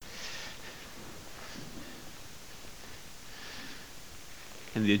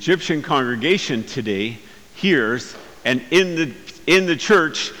And the Egyptian congregation today hears, and in the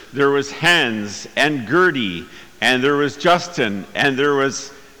church there was Hans and Gertie, and there was Justin, and there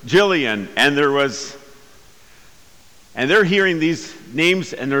was Jillian, and they're hearing these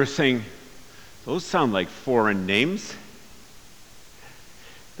names and they're saying, those sound like foreign names.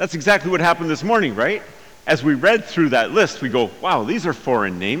 That's exactly what happened this morning, right? As we read through that list, we go, wow, these are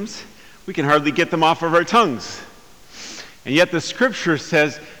foreign names. We can hardly get them off of our tongues. And yet the scripture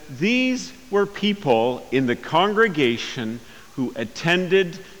says these were people in the congregation who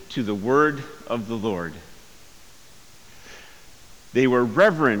attended to the word of the Lord. They were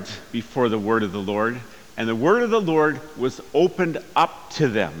reverent before the word of the Lord, and the word of the Lord was opened up to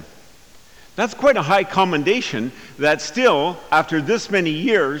them. That's quite a high commendation that still, after this many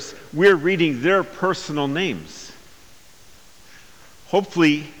years, we're reading their personal names.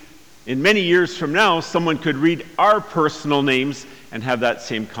 Hopefully, in many years from now, someone could read our personal names and have that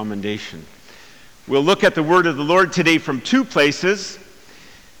same commendation. We'll look at the word of the Lord today from two places,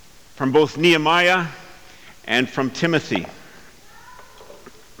 from both Nehemiah and from Timothy.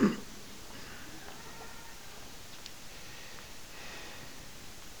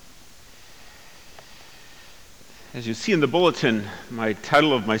 As you see in the bulletin, my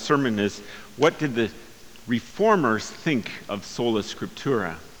title of my sermon is, What Did the Reformers Think of Sola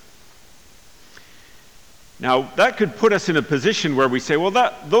Scriptura? Now, that could put us in a position where we say,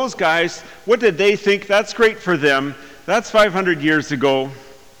 well, those guys, what did they think? That's great for them. That's 500 years ago.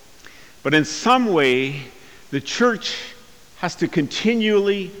 But in some way, the church has to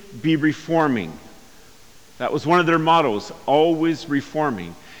continually be reforming. That was one of their mottos, always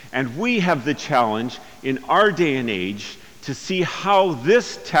reforming. And we have the challenge in our day and age to see how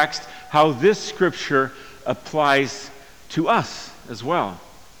this text, how this scripture applies to us as well.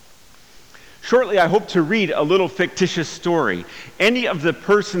 Shortly, I hope to read a little fictitious story. Any of the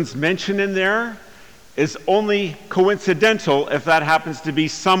persons mentioned in there is only coincidental if that happens to be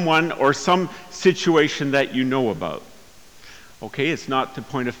someone or some situation that you know about. Okay, it's not to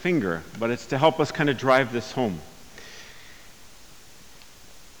point a finger, but it's to help us kind of drive this home.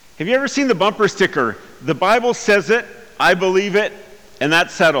 Have you ever seen the bumper sticker, the Bible says it, I believe it, and that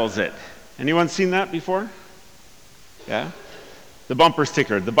settles it? Anyone seen that before? Yeah? The bumper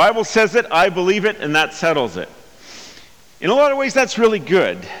sticker. The Bible says it, I believe it, and that settles it. In a lot of ways, that's really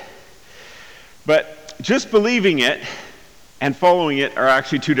good. But just believing it and following it are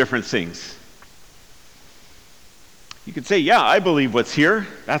actually two different things. You could say, yeah, I believe what's here.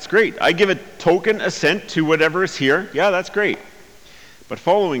 That's great. I give a token assent to whatever is here. Yeah, that's great. But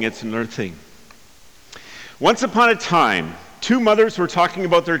following it's another thing. Once upon a time, two mothers were talking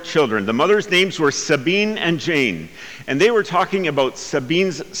about their children. The mothers' names were Sabine and Jane. And they were talking about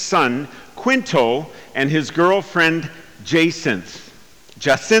Sabine's son, Quinto, and his girlfriend,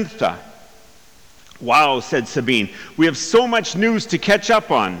 Jacinta. Wow, said Sabine. We have so much news to catch up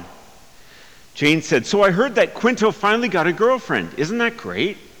on. Jane said, so I heard that Quinto finally got a girlfriend. Isn't that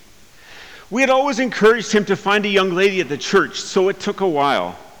great? We had always encouraged him to find a young lady at the church, so it took a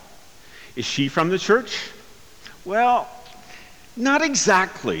while. Is she from the church? Well, not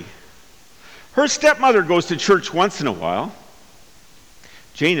exactly. Her stepmother goes to church once in a while.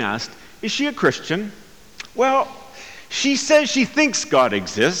 Jane asked, is she a Christian? Well, she says she thinks God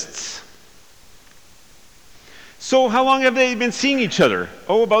exists. So how long have they been seeing each other?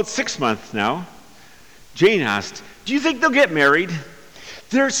 Oh, about 6 months now. Jane asked, do you think they'll get married?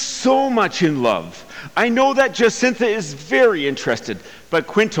 They're so much in love. I know that Jacinta is very interested, but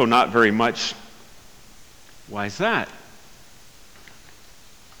Quinto not very much. Why is that?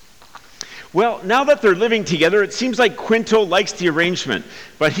 Well, now that they're living together, it seems like Quinto likes the arrangement,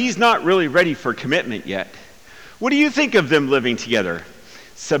 but he's not really ready for commitment yet. What do you think of them living together?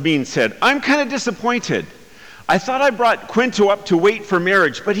 Sabine said, I'm kind of disappointed. I thought I brought Quinto up to wait for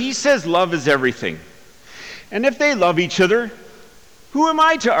marriage, but he says love is everything. And if they love each other, who am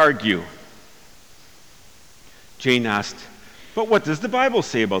I to argue? Jane asked, but what does the Bible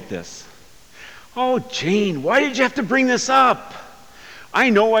say about this? Oh, Jane, why did you have to bring this up? I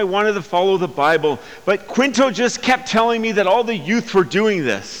know I wanted to follow the Bible, but Quinto just kept telling me that all the youth were doing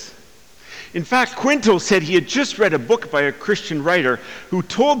this. In fact, Quinto said he had just read a book by a Christian writer who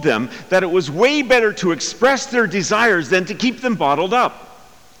told them that it was way better to express their desires than to keep them bottled up.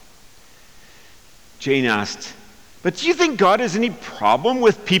 Jane asked, but do you think God has any problem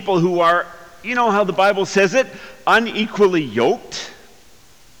with people who are, you know how the Bible says it, unequally yoked?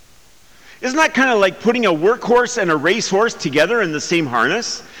 Isn't that kind of like putting a workhorse and a racehorse together in the same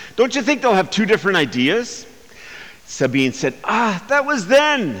harness? Don't you think they'll have two different ideas? Sabine said, that was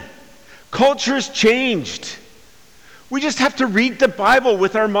then. Cultures changed. We just have to read the Bible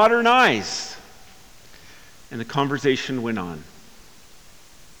with our modern eyes. And the conversation went on.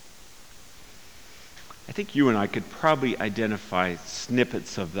 I think you and I could probably identify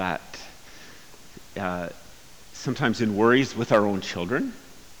snippets of that, sometimes in worries with our own children,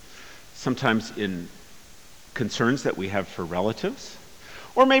 sometimes in concerns that we have for relatives,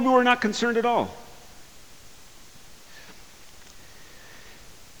 or maybe we're not concerned at all.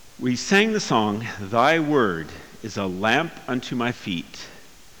 We sang the song, "Thy word is a lamp unto my feet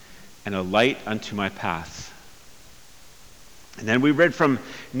and a light unto my path." And then we read from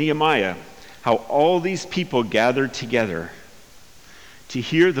Nehemiah how all these people gathered together to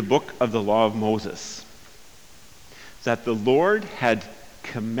hear the book of the law of Moses, that the Lord had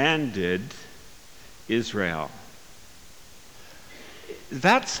commanded Israel.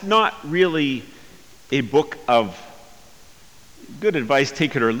 That's not really a book of good advice,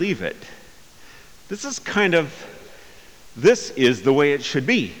 take it or leave it. This is the way it should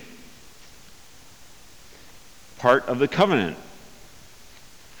be. Part of the covenant.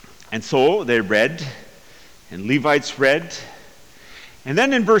 And so they read, and Levites read. And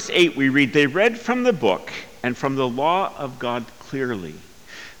then in verse 8 we read, they read from the book and from the law of God clearly.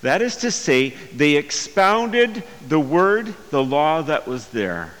 That is to say, they expounded the word, the law that was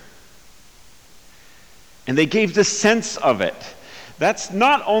there. And they gave the sense of it. That's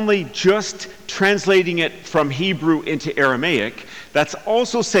not only just translating it from Hebrew into Aramaic, that's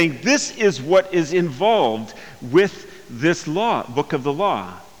also saying this is what is involved with this law, book of the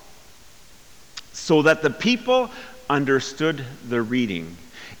law, so that the people understood the reading.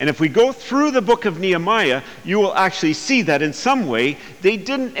 And if we go through the book of Nehemiah, you will actually see that in some way they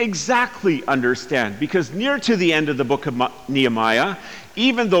didn't exactly understand, because near to the end of the book of Nehemiah,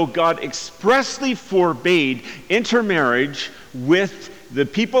 even though God expressly forbade intermarriage with the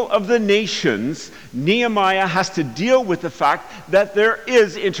people of the nations, Nehemiah has to deal with the fact that there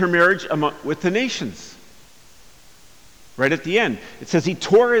is intermarriage with the nations. Right at the end, it says he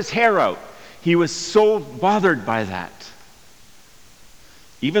tore his hair out. He was so bothered by that,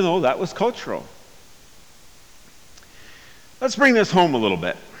 even though that was cultural. Let's bring this home a little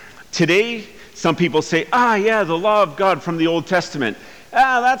bit. Today, some people say, the law of God from the Old Testament.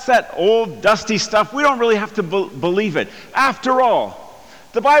 That's that old, dusty stuff. We don't really have to believe it. After all,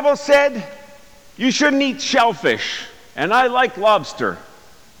 the Bible said you shouldn't eat shellfish, and I like lobster.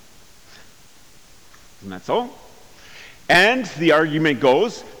 Isn't that so? And the argument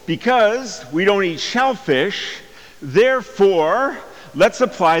goes, because we don't eat shellfish, therefore, let's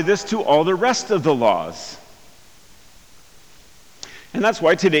apply this to all the rest of the laws. And that's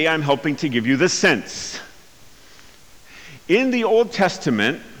why today I'm helping to give you the sense. In the Old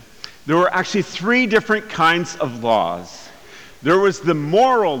Testament, there were actually 3 different kinds of laws. There was the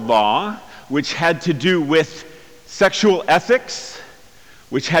moral law, which had to do with sexual ethics,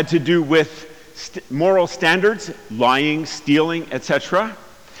 which had to do with moral standards, lying, stealing, etc.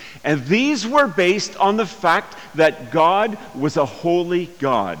 And these were based on the fact that God was a holy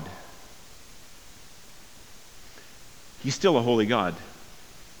God. He's still a holy God.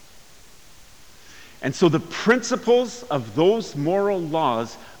 And so the principles of those moral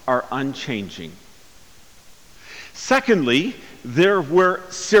laws are unchanging. Secondly, there were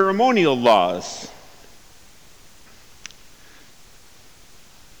ceremonial laws.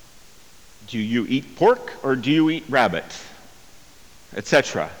 Do you eat pork or do you eat rabbit?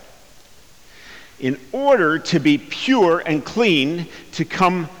 Etc. In order to be pure and clean to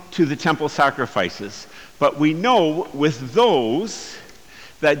come to the temple sacrifices. But we know with those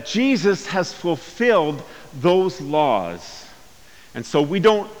that Jesus has fulfilled those laws. And so we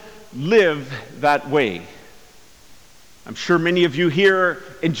don't live that way. I'm sure many of you here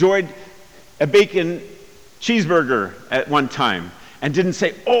enjoyed a bacon cheeseburger at one time and didn't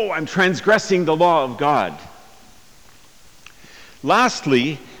say, I'm transgressing the law of God.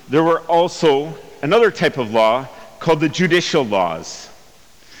 Lastly, there were also another type of law called the judicial laws.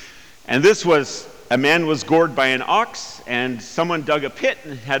 And this was, a man was gored by an ox and someone dug a pit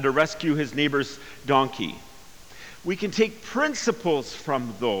and had to rescue his neighbor's donkey. We can take principles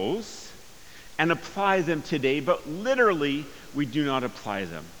from those and apply them today, but literally we do not apply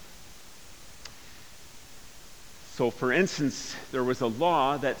them. So for instance, there was a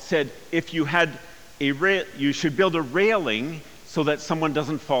law that said if you had you should build a railing so that someone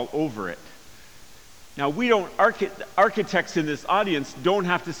doesn't fall over it. Now we don't, architects in this audience don't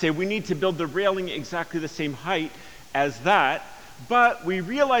have to say we need to build the railing exactly the same height as that, but we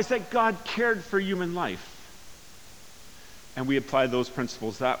realize that God cared for human life. And we apply those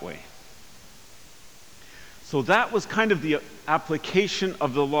principles that way. So that was kind of the application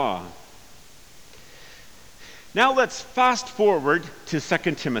of the law. Now let's fast forward to 2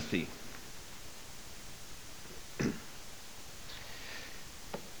 Timothy.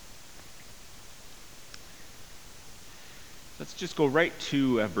 Let's just go right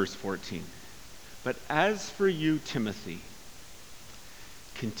to verse 14. But as for you, Timothy,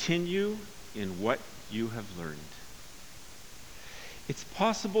 continue in what you have learned. It's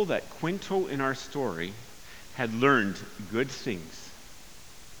possible that Quinto in our story had learned good things.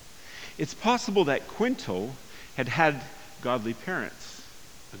 It's possible that Quinto had had godly parents,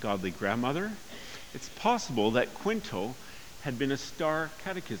 a godly grandmother. It's possible that Quinto had been a star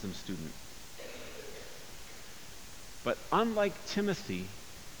catechism student. But unlike Timothy,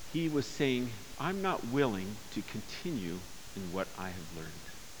 he was saying, I'm not willing to continue in what I have learned.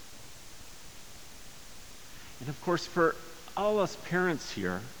 And of course, for all us parents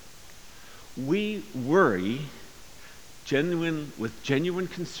here, we worry with genuine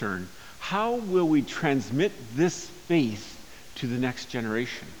concern, how will we transmit this faith to the next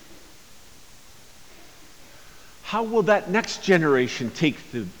generation? How will that next generation take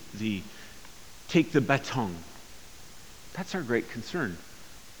the baton? That's our great concern,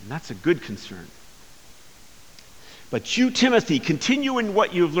 and that's a good concern. But you, Timothy, continue in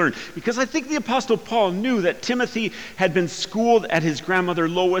what you've learned. Because I think the Apostle Paul knew that Timothy had been schooled at his grandmother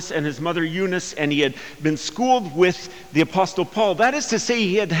Lois and his mother Eunice, and he had been schooled with the Apostle Paul. That is to say,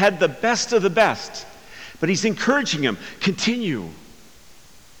 he had had the best of the best. But he's encouraging him, continue.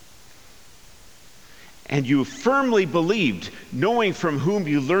 And you firmly believed, knowing from whom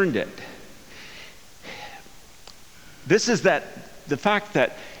you learned it. This is the fact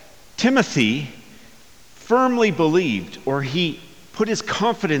that Timothy firmly believed, or he put his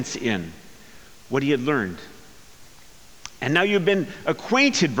confidence in what he had learned. And now you've been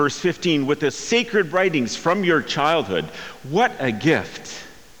acquainted, verse 15, with the sacred writings from your childhood. What a gift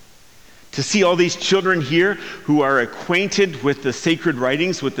to see all these children here who are acquainted with the sacred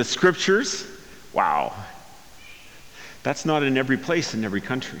writings, with the scriptures. Wow. That's not in every place in every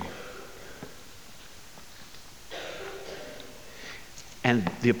country. And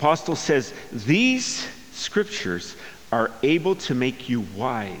the apostle says, these scriptures are able to make you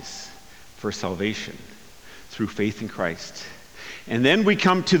wise for salvation through faith in Christ. And then we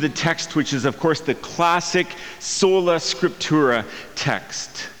come to the text, which is, of course, the classic sola scriptura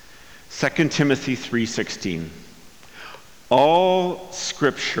text, 2 Timothy 3:16. All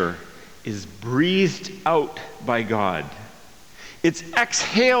scripture is breathed out by God. It's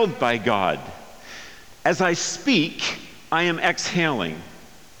exhaled by God. As I speak, I am exhaling.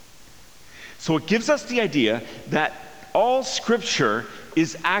 So it gives us the idea that all scripture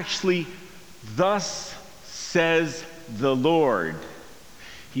is actually, thus says the Lord.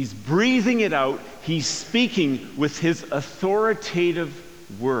 He's breathing it out. He's speaking with his authoritative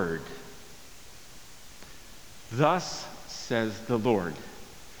word. Thus says the Lord.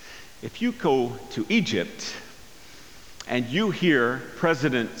 If you go to Egypt and you hear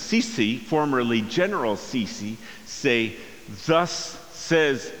President Sisi, formerly General Sisi, say, thus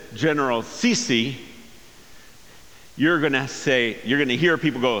says General Sisi, you're going to hear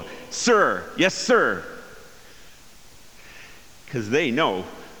people go, sir, yes, sir. Because they know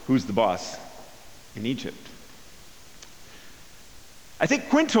who's the boss in Egypt. I think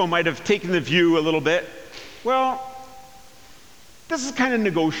Quinto might have taken the view a little bit, well, this is kind of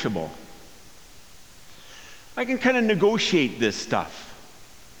negotiable. I can kind of negotiate this stuff.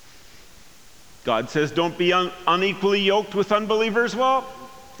 God says don't be unequally yoked with unbelievers. Well,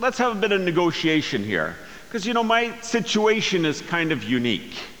 let's have a bit of negotiation here. Because, my situation is kind of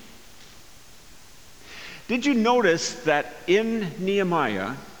unique. Did you notice that in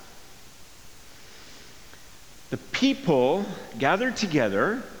Nehemiah, the people gathered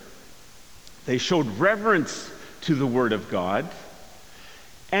together, they showed reverence to the Word of God,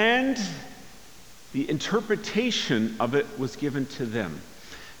 and the interpretation of it was given to them.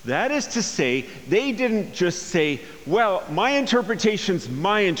 That is to say, they didn't just say, well, my interpretation's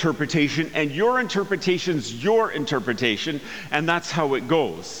my interpretation, and your interpretation's your interpretation, and that's how it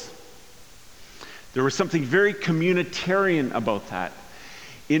goes. There was something very communitarian about that.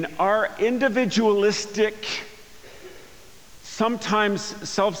 In our individualistic, sometimes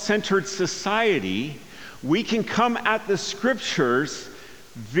self-centered society, we can come at the scriptures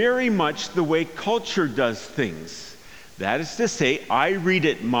very much the way culture does things. That is to say, I read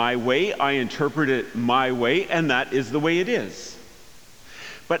it my way, I interpret it my way, and that is the way it is.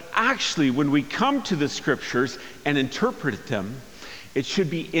 But actually, when we come to the scriptures and interpret them, it should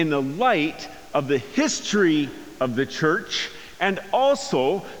be in the light of the history of the church and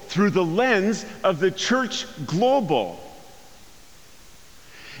also through the lens of the church global.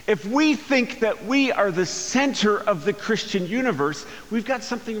 If we think that we are the center of the Christian universe, we've got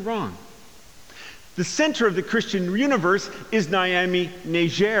something wrong. The center of the Christian universe is Niamey,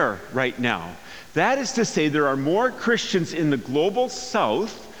 Niger right now. That is to say, there are more Christians in the global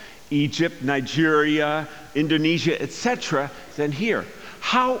south, Egypt, Nigeria, Indonesia, etc., than here.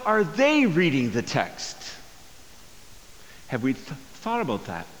 How are they reading the text? Have we thought about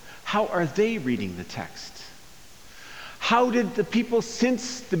that? How are they reading the text? How did the people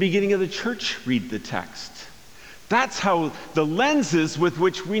since the beginning of the church read the text? That's how the lenses with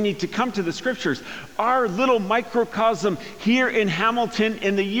which we need to come to the scriptures. Our little microcosm here in Hamilton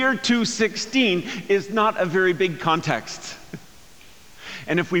in the year 216 is not a very big context.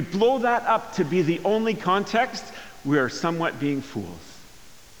 And if we blow that up to be the only context, we are somewhat being fools.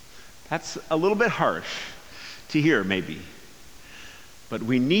 That's a little bit harsh to hear, maybe. But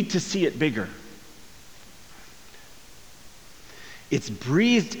we need to see it bigger. It's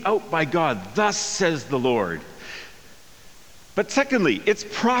breathed out by God, thus says the Lord. But secondly, it's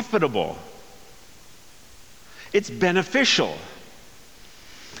profitable. It's beneficial.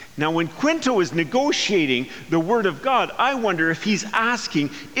 Now, when Quinto is negotiating the Word of God, I wonder if he's asking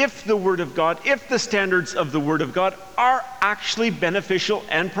if the Word of God, if the standards of the Word of God are actually beneficial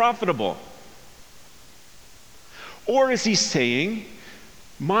and profitable. Or is he saying,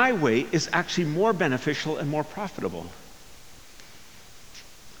 my way is actually more beneficial and more profitable?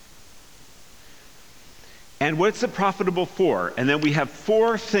 And what's it profitable for? And then we have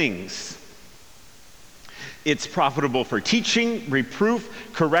 4 things. It's profitable for teaching,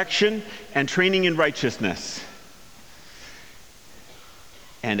 reproof, correction, and training in righteousness.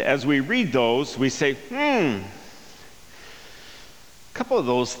 And as we read those, we say, a couple of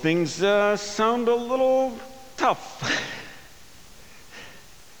those things sound a little tough.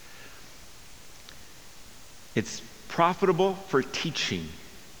 It's profitable for teaching.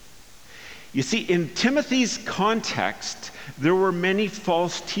 You see, in Timothy's context, there were many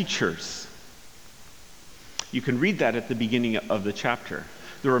false teachers. You can read that at the beginning of the chapter.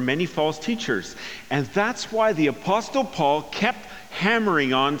 There were many false teachers. And that's why the Apostle Paul kept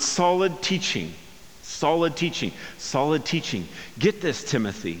hammering on solid teaching. Solid teaching. Solid teaching. Get this,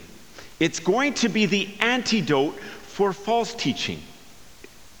 Timothy. It's going to be the antidote for false teaching.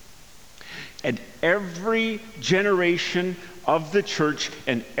 And every generation of the church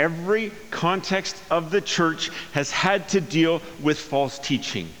and every context of the church has had to deal with false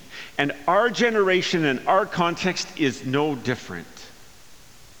teaching. And our generation and our context is no different.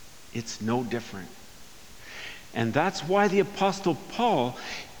 It's no different. And that's why the Apostle Paul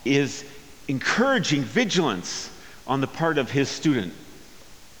is encouraging vigilance on the part of his student.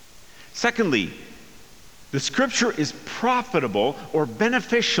 Secondly, the scripture is profitable or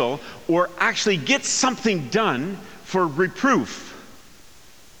beneficial or actually gets something done for reproof.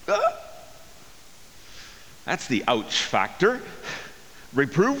 That's the ouch factor.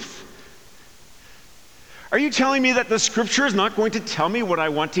 Reproof? Are you telling me that the scripture is not going to tell me what I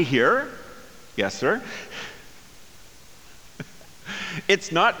want to hear? Yes, sir.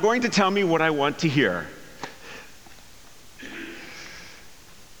 It's not going to tell me what I want to hear.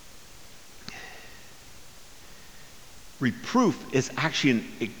 Reproof is actually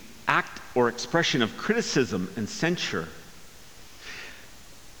an act or expression of criticism and censure.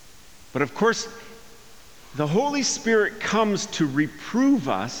 But of course, the Holy Spirit comes to reprove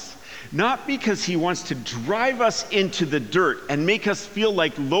us, not because he wants to drive us into the dirt and make us feel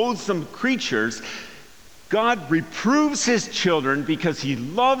like loathsome creatures. God reproves his children because he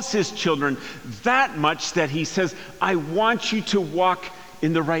loves his children that much that he says, I want you to walk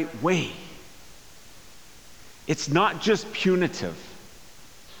in the right way. It's not just punitive.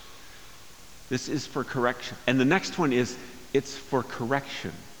 This is for correction. And the next one is, it's for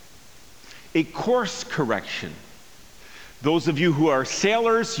correction. A course correction. Those of you who are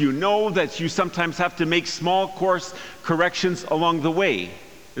sailors, you know that you sometimes have to make small course corrections along the way.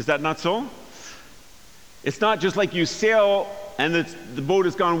 Is that not so? It's not just like you sail and the boat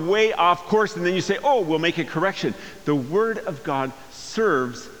has gone way off course and then you say, oh, we'll make a correction. The Word of God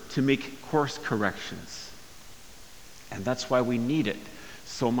serves to make course corrections. And that's why we need it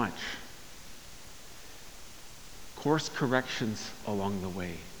so much. Course corrections along the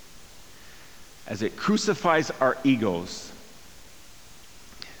way. As it crucifies our egos.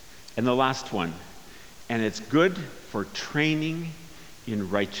 And the last one, and it's good for training in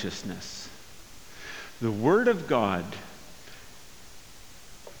righteousness. The Word of God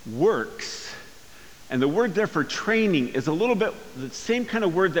works, and the word there for training is a little bit the same kind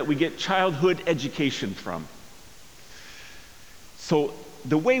of word that we get childhood education from. So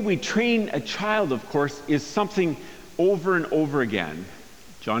the way we train a child, of course, is something over and over again.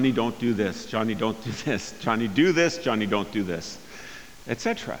 Johnny, don't do this. Johnny, don't do this. Johnny, do this. Johnny, don't do this,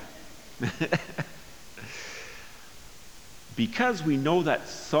 etc. Because we know that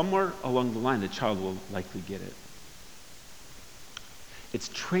somewhere along the line the child will likely get it. It's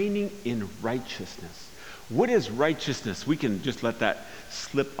training in righteousness. What is righteousness? We can just let that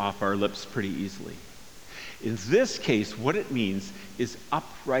slip off our lips pretty easily. In this case, what it means is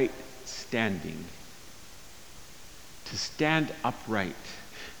upright standing. To stand upright.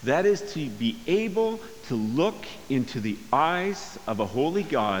 That is to be able to look into the eyes of a holy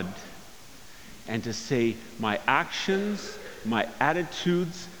God and to say, my actions, my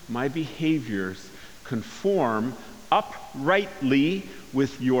attitudes, my behaviors conform uprightly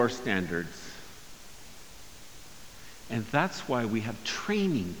with your standards. And that's why we have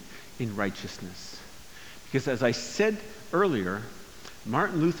training in righteousness. Because as I said earlier,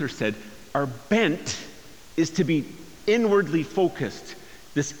 Martin Luther said, our bent is to be inwardly focused,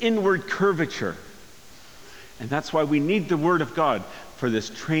 this inward curvature. And that's why we need the Word of God for this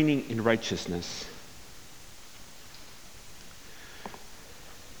training in righteousness.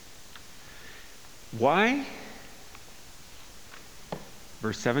 Why?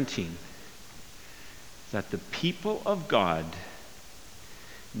 Verse 17. That the people of God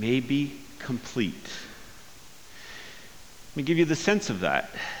may be complete. Let me give you the sense of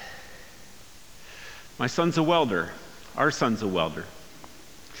that. My son's a welder. Our son's a welder.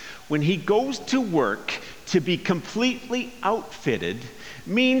 When he goes to work, to be completely outfitted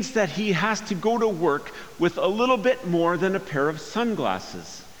means that he has to go to work with a little bit more than a pair of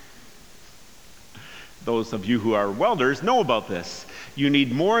sunglasses. Those of you who are welders know about this. You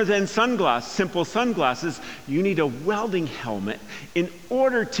need more than simple sunglasses. You need a welding helmet in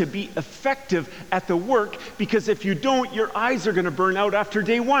order to be effective at the work, because if you don't, your eyes are going to burn out after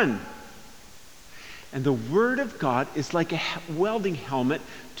day one. And the Word of God is like a welding helmet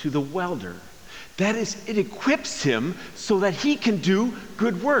to the welder. That is, it equips him so that he can do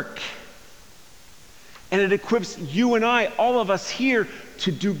good work. And it equips you and I, all of us here,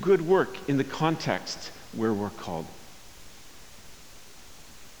 to do good work in the context where we're called.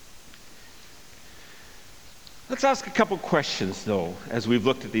 Let's ask a couple questions, though, as we've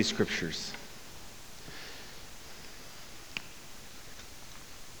looked at these scriptures.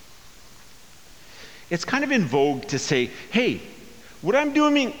 It's kind of in vogue to say, hey, what I'm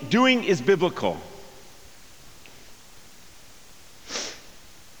doing is biblical.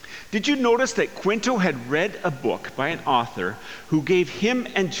 Did you notice that Quinto had read a book by an author who gave him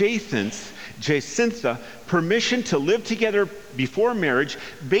and Jacintha permission to live together before marriage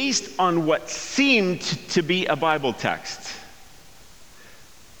based on what seemed to be a Bible text?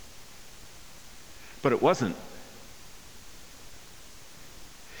 But it wasn't.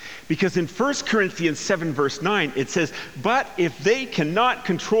 Because in 1 Corinthians 7 verse 9 it says, but if they cannot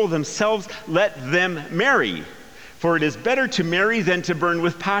control themselves, let them marry. For it is better to marry than to burn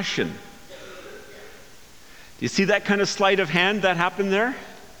with passion. Do you see that kind of sleight of hand that happened there?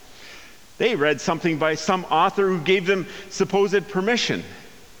 They read something by some author who gave them supposed permission,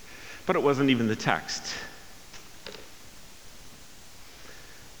 but it wasn't even the text.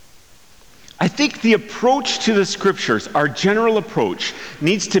 I think the approach to the scriptures, our general approach,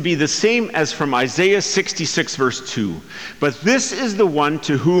 needs to be the same as from Isaiah 66 verse 2. But this is the one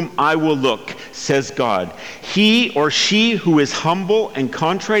to whom I will look, says God. He or she who is humble and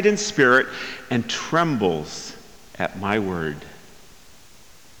contrite in spirit and trembles at my word.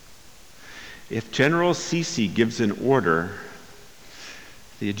 If General Sisi gives an order,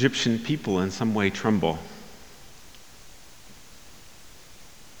 the Egyptian people in some way tremble.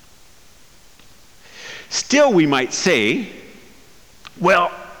 Still, we might say,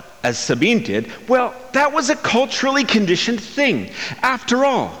 well, as Sabine did, well, that was a culturally conditioned thing. After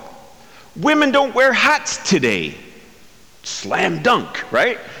all, women don't wear hats today. Slam dunk,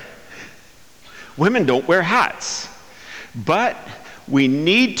 right? Women don't wear hats. But we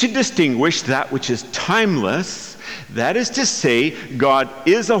need to distinguish that which is timeless. That is to say, God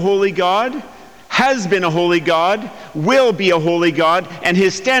is a holy God, has been a holy God, will be a holy God, and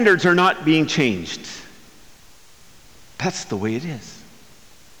his standards are not being changed. That's the way it is.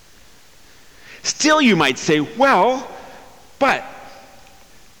 Still, you might say, well, but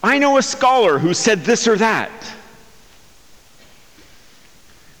I know a scholar who said this or that.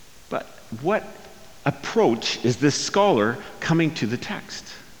 But what approach is this scholar coming to the text?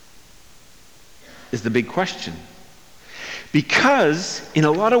 Is the big question. Because, in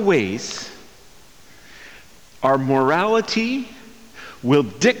a lot of ways, our morality will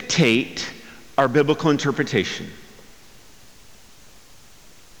dictate our biblical interpretation.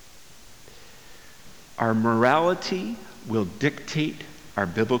 Our morality will dictate our our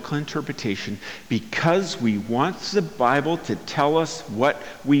biblical interpretation because we want the Bible to tell us what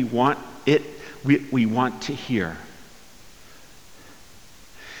we want we want to hear.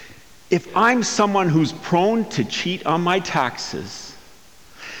 If I'm someone who's prone to cheat on my taxes,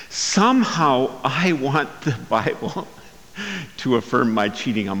 somehow I want the Bible to affirm my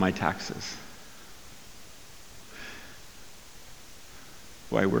cheating on my taxes.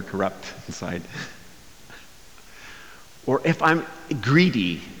 Why we're corrupt inside. Or if I'm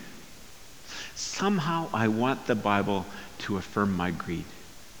greedy, somehow I want the Bible to affirm my greed.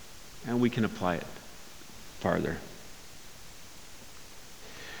 And we can apply it farther.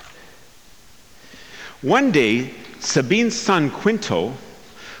 One day, Sabine's son Quinto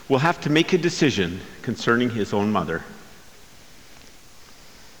will have to make a decision concerning his own mother.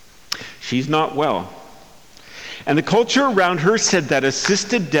 She's not well. And the culture around her said that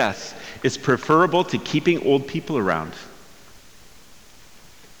assisted death is preferable to keeping old people around.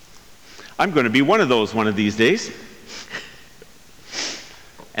 I'm going to be one of those one of these days.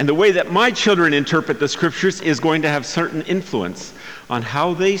 And the way that my children interpret the scriptures is going to have certain influence on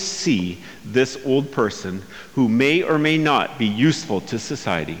how they see this old person who may or may not be useful to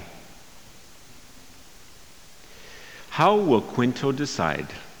society. How will Quinto decide?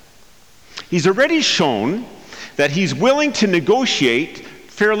 He's already shown that he's willing to negotiate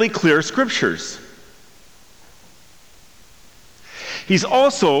fairly clear scriptures. He's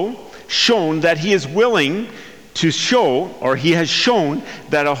also shown that he is willing to show, or he has shown,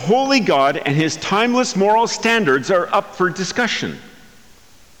 that a holy God and his timeless moral standards are up for discussion.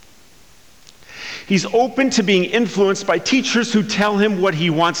 He's open to being influenced by teachers who tell him what he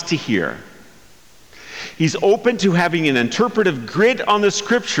wants to hear. He's open to having an interpretive grid on the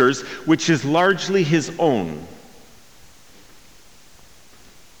scriptures, which is largely his own.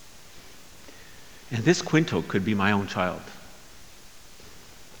 And this Quinto could be my own child.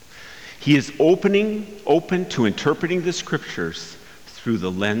 He is open to interpreting the scriptures through the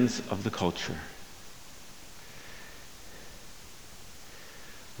lens of the culture.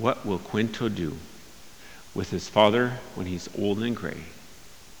 What will Quinto do with his father when he's old and gray?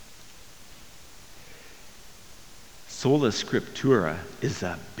 Sola Scriptura is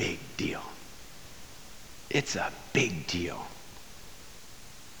a big deal. It's a big deal.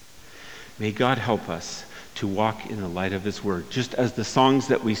 May God help us to walk in the light of his word, just as the songs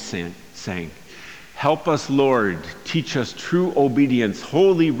that we sang. Help us, Lord, teach us true obedience,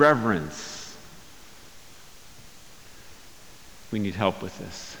 holy reverence. We need help with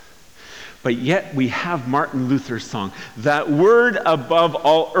this. But yet we have Martin Luther's song, that word above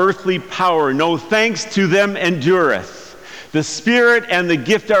all earthly power, no thanks to them endureth. The Spirit and the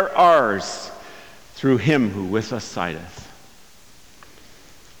gift are ours, through him who with us sideth.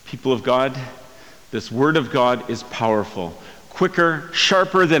 People of God, this word of God is powerful, quicker,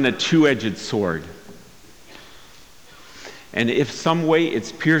 sharper than a two-edged sword. And if some way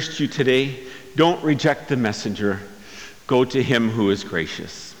it's pierced you today, don't reject the messenger. Go to him who is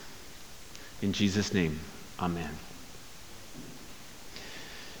gracious. In Jesus' name, amen.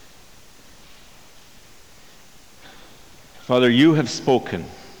 Father, you have spoken.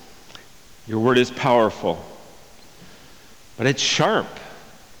 Your word is powerful, but it's sharp.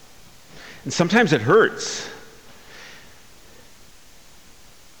 And sometimes it hurts.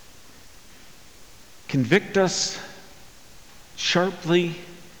 Convict us sharply,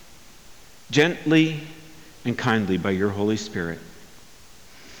 gently, and kindly by your Holy Spirit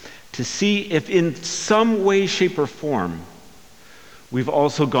to see if in some way, shape, or form we've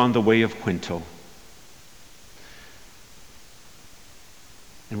also gone the way of Quinto.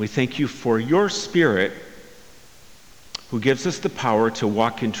 And we thank you for your Spirit who gives us the power to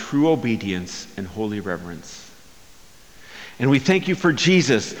walk in true obedience and holy reverence. And we thank you for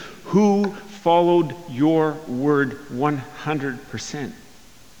Jesus, who followed your word 100%.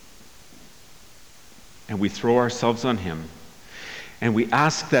 And we throw ourselves on him. And we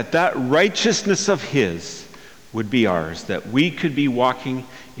ask that that righteousness of his would be ours, that we could be walking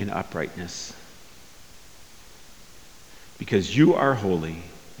in uprightness. Because you are holy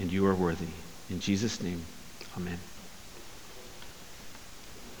and you are worthy. In Jesus' name, amen.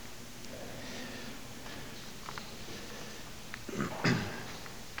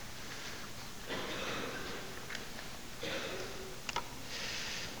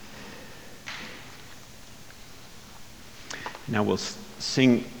 Now we'll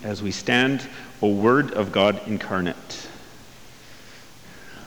sing as we stand, O Word of God incarnate.